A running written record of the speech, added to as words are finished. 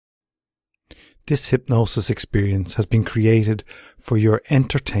This hypnosis experience has been created for your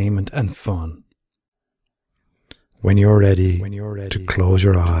entertainment and fun. When you're ready to close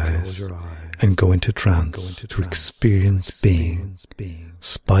your eyes and go into trance to experience being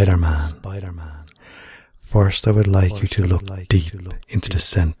Spider-Man, first I would like you to look deep into the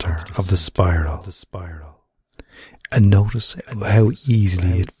center of the spiral and notice how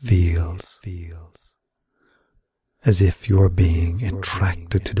easily it feels, as if you are being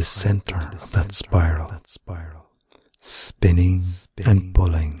attracted to the center of that spiral, spinning and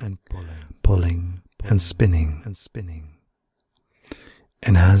pulling, pulling and spinning.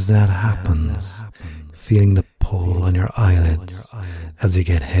 And as that happens, feeling the pull on your eyelids as they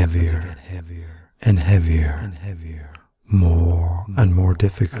get heavier and heavier, more and more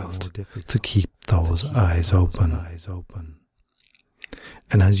difficult to keep those eyes open.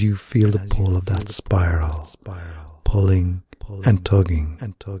 And as you feel the pull of that spiral, pulling and tugging,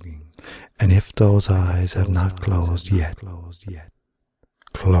 and if those eyes have not closed yet,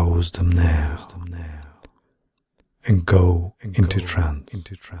 close them now and go into trance.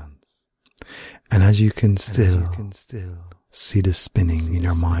 And as you can still see the spinning in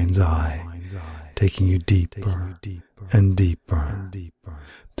your mind's eye, taking you deeper and deeper.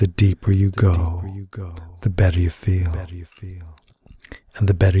 The deeper you go, the better you feel. And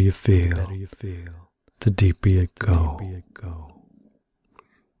the better you feel, the deeper you go.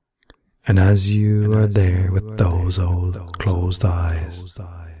 And as you are there with those old closed eyes,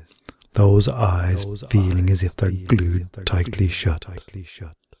 those eyes feeling as if they're glued tightly shut.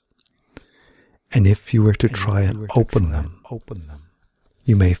 And if you were to try and open them,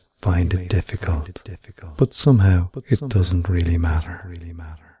 you may find it difficult, but somehow it doesn't really matter.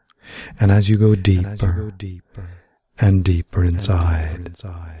 And as you go deeper and deeper inside,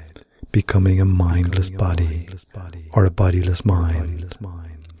 becoming a mindless body or a bodiless mind,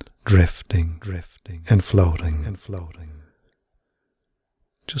 drifting and floating,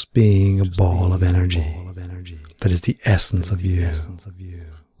 just being a ball of energy that is the essence of you.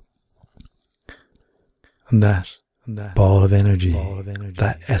 And that ball of energy,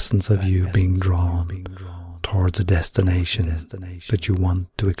 that essence of you being drawn towards a destination that you want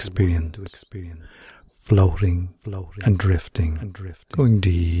to experience, floating and drifting, going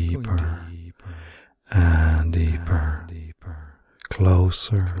deeper and deeper,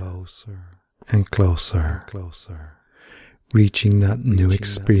 closer and closer, reaching that new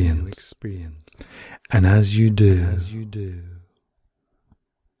experience. And as you do,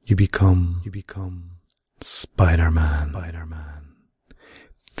 you become Spider-Man,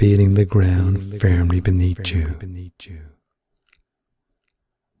 feeling the ground firmly beneath you.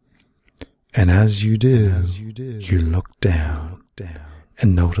 And as you do, you look down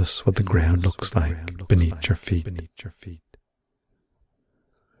and notice what the ground looks like beneath your feet.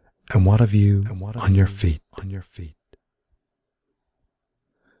 And what have you on your feet?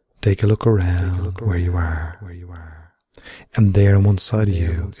 Take a look around where you are. And there on one side of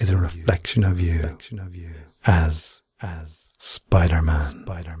you is a reflection of you as Spider-Man.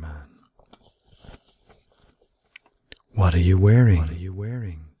 What are you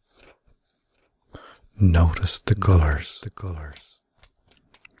wearing? Notice the colors.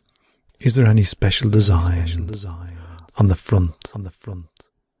 Is there any special design on the front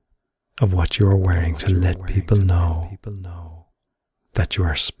of what you are wearing to let people know that you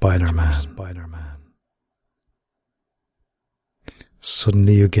are Spider-Man?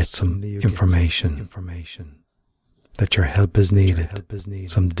 Suddenly you get some information that your help is needed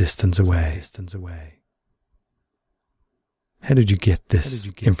some distance away. How did you get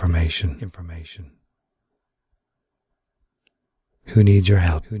this information? Who needs your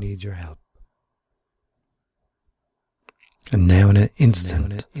help? And now in an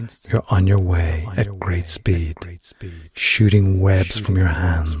instant, you're on your way at great speed, shooting webs from your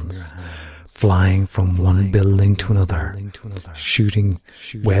hands, flying from one building to another, shooting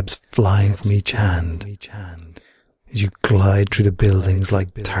webs flying from each hand, as you glide through the buildings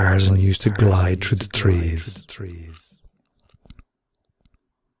like Tarzan used to glide through the trees.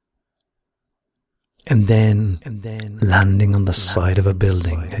 And then landing on the side of a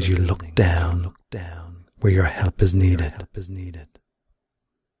building as you look down where your help is needed.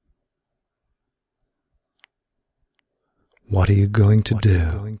 What are you going to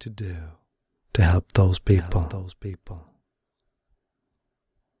do to help those people?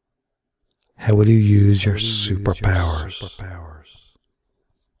 How will you use your superpowers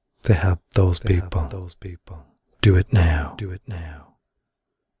to help those people? Do it now.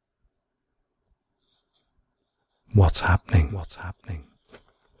 What's happening?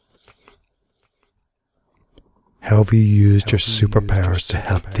 However you used your superpowers to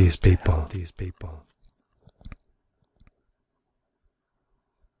help these people.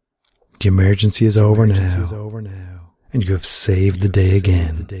 The emergency is over now, and you have saved the day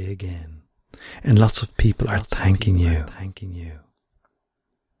again. And lots of people are thanking you.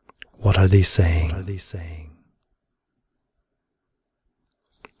 What are they saying?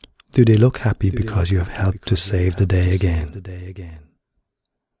 Do they look happy because you have helped to save the day again?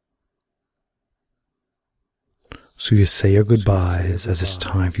 So you say your goodbyes as it's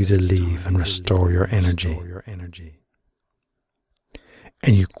time for you to leave and restore your energy.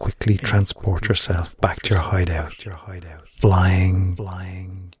 And you quickly transport yourself back to your hideout, flying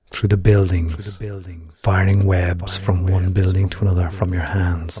through the buildings, firing webs from one building to another from your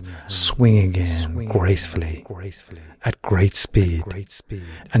hands, swinging again gracefully, at great speed.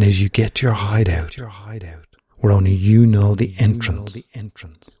 And as you get to your hideout, where only you know the entrance,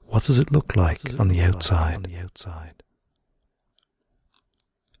 what does it look like on the outside?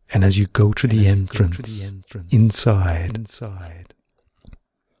 And as you go through the entrance, inside,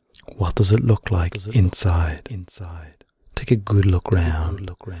 what does it look like inside? Take a good look round.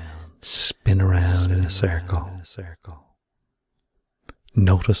 Spin around in a circle.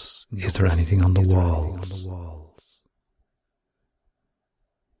 Notice, is there anything on the walls?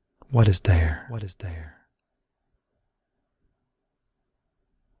 What is there?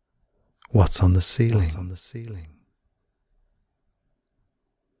 What's on the ceiling?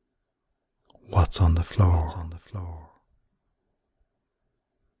 What's on the floor?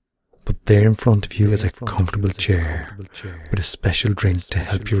 But there in front of you is a comfortable chair with a special drink to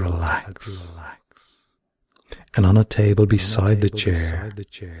help you relax. And on a table beside the chair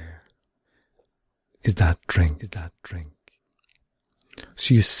is that drink.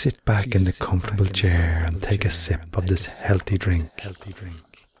 So you sit back in the comfortable chair and take a sip of this healthy drink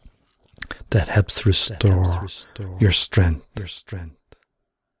that helps restore your strength.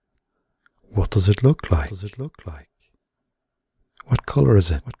 What does it look like? What color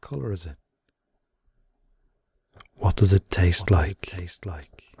is it? What does it taste like?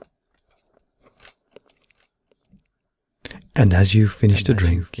 And as you finish the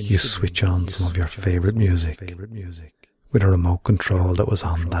drink, you switch on some of your favorite music with a remote control that was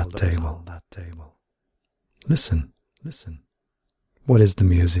on that table. Listen. What is the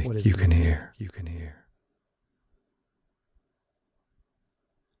music you can hear?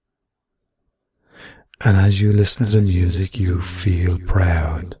 And as you listen to the music, you feel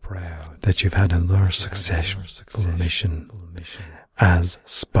proud that you've had another successful mission as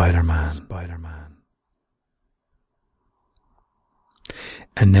Spider-Man.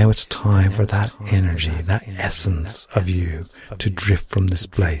 And now it's time for that energy, that essence of you to drift from this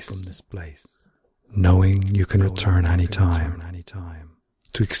place, knowing you can return any time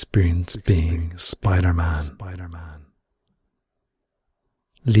to experience being Spider-Man.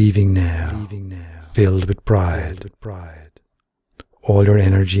 Leaving now, filled with pride, all your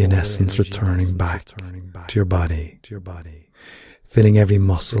energy and essence returning back to your body, filling every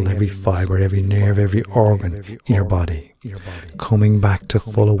muscle, every fiber, every nerve, every organ in your body, coming back to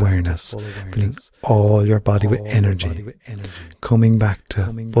full awareness, filling all your body with energy, coming back to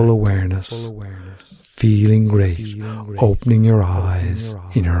full awareness, feeling great, opening your eyes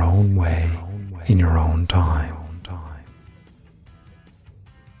in your own way, in your own time.